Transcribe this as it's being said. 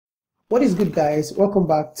What is good, guys? Welcome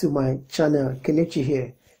back to my channel. Kelechi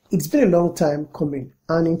here. It's been a long time coming,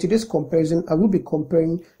 and in today's comparison I will be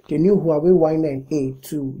comparing the new Huawei Y9A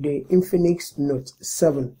to the Infinix Note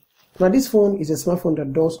 7. Now this phone is a smartphone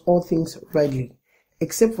that does all things rightly,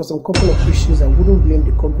 except for some couple of issues I wouldn't blame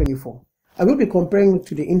the company for. I will be comparing it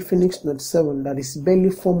to the Infinix Note 7 that is barely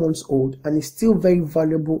 4 months old and is still very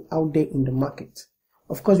valuable out there in the market.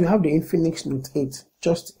 Of course, we have the Infinix Note 8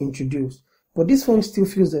 just introduced, but this phone still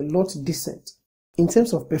feels a lot decent in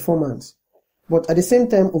terms of performance, but at the same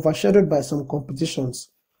time overshadowed by some competitions,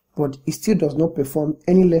 but it still does not perform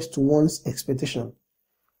any less to one's expectation.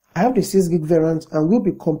 I have the 6GB variant and will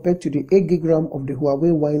be compared to the 8GB RAM of the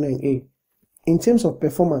Huawei Y9A in terms of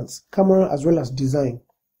performance, camera as well as design.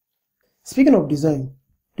 Speaking of design,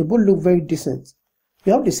 they both look very decent.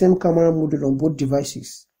 You have the same camera module on both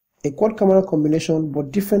devices, a quad camera combination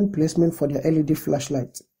but different placement for their LED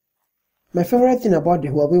flashlight. My favorite thing about the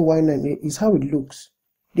Huawei Y9A is how it looks.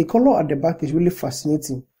 The color at the back is really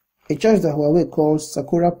fascinating, a choice that Huawei calls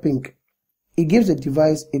Sakura Pink. It gives the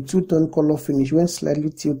device a two-tone color finish when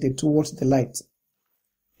slightly tilted towards the light.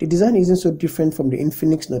 The design isn't so different from the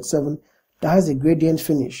Infinix Note 7 that has a gradient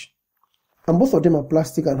finish, and both of them are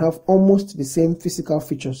plastic and have almost the same physical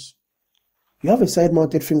features. You have a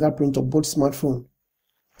side-mounted fingerprint on both smartphones,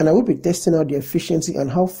 and I will be testing out the efficiency and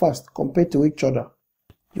how fast compared to each other.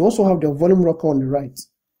 You also have the volume rocker on the right.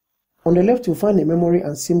 On the left you'll find a memory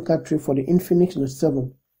and SIM card tray for the Infinix Note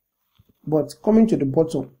 7. But coming to the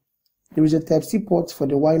bottom, there is a Type-C port for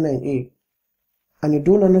the Y9A, and a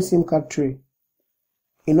dual nano SIM card tray,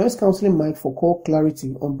 a noise cancelling mic for call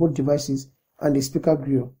clarity on both devices, and a speaker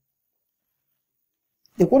grill.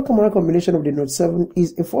 The quad camera combination of the Note 7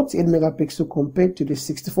 is a 48 megapixel compared to the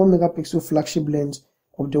 64 megapixel flagship lens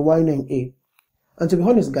of the Y9A. And to be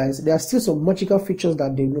honest, guys, there are still some magical features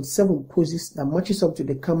that the Note 7 poses that matches up to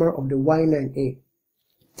the camera of the Y9A.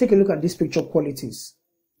 Take a look at these picture qualities.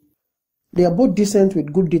 They are both decent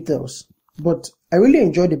with good details, but I really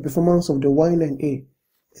enjoy the performance of the Y9A,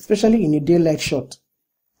 especially in a daylight shot.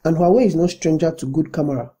 And Huawei is no stranger to good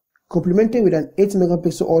camera, complemented with an 8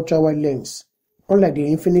 megapixel ultra-wide lens, unlike the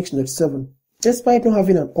Infinix Note 7. Despite not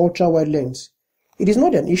having an ultra-wide lens, it is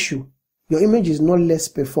not an issue. Your image is not less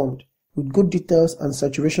performed, with good details and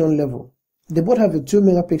saturation level. They both have a 2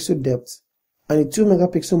 megapixel depth and a 2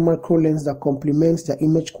 megapixel macro lens that complements their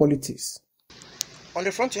image qualities. On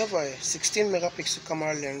the front you have a 16 megapixel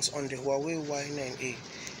camera lens on the Huawei Y9A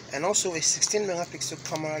and also a 16 megapixel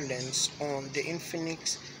camera lens on the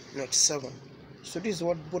Infinix Note 7. So this is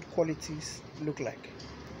what both qualities look like.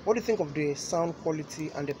 What do you think of the sound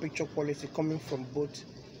quality and the picture quality coming from both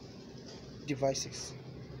devices?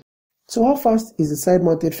 So how fast is the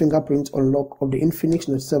side-mounted fingerprint unlock of the Infinix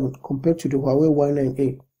Note 7 compared to the Huawei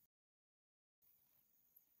Y9A?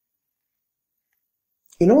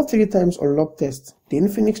 In all 3 times unlock tests, the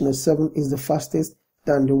Infinix Note 7 is the fastest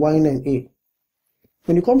than the Y9A.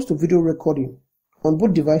 When it comes to video recording, on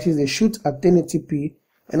both devices they shoot at 1080p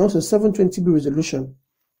and also 720p resolution,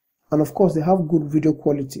 and of course they have good video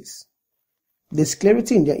qualities. There's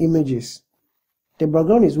clarity in their images. The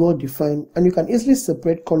background is well defined and you can easily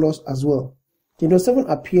separate colors as well. The Note 7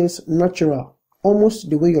 appears natural, almost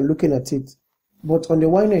the way you're looking at it, but on the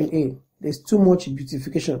Y9A there's too much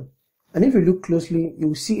beautification, and if you look closely you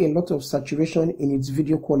will see a lot of saturation in its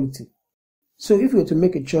video quality. So if you were to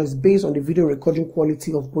make a choice based on the video recording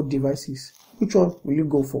quality of both devices, which one will you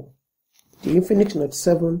go for? The Infinix Note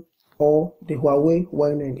 7 or the Huawei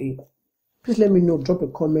Y9A? Please let me know, drop a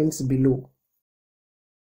comment below.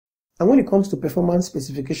 And when it comes to performance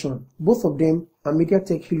specification, both of them are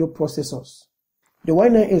Mediatek Helio processors. The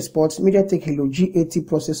Y9A sports Mediatek Helio G80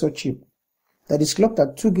 processor chip that is clocked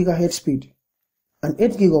at 2 GHz speed and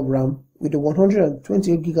 8GB of RAM with a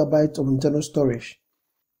 128GB of internal storage.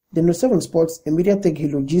 The Note 7 sports a Mediatek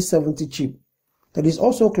Helio G70 chip that is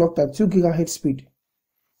also clocked at 2 GHz speed,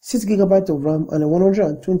 6GB of RAM and a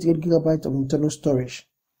 128GB of internal storage.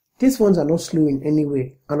 These phones are not slow in any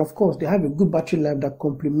way, and of course they have a good battery life that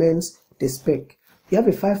complements the spec. You have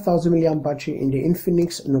a 5000 mAh battery in the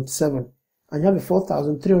Infinix Note 7 and you have a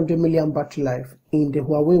 4300 mAh battery life in the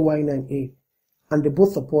Huawei Y9A, and they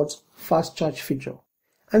both support fast charge feature.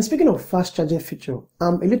 And speaking of fast charging feature,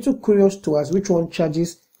 I'm a little curious to ask which one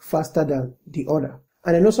charges faster than the other.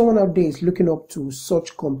 And I know someone out there is looking up to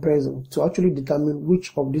such comparison to actually determine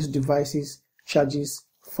which of these devices charges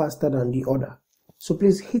faster than the other. So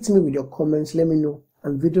please hit me with your comments, let me know,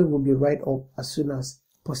 and video will be right up as soon as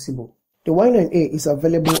possible. The Y9A is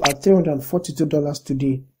available at $342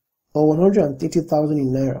 today, or 130,000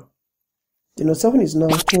 in Naira. The Note 7 is now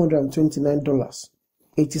 $229,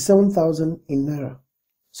 87,000 in Naira.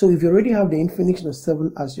 So if you already have the Infinix Note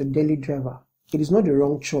 7 as your daily driver, it is not the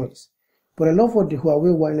wrong choice. But I love what the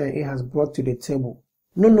Huawei Y9A has brought to the table.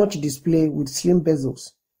 No notch display with slim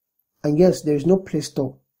bezels. And yes, there is no Play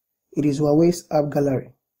Store. It is Huawei's app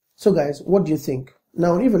gallery. So guys, what do you think?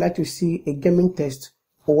 Now, if you'd like to see a gaming test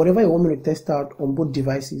or whatever you want me to test out on both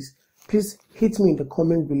devices, please hit me in the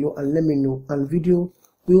comment below and let me know, and video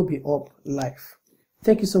will be up live.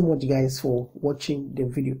 Thank you so much guys for watching the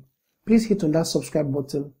video. Please hit on that subscribe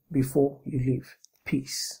button before you leave.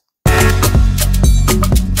 Peace.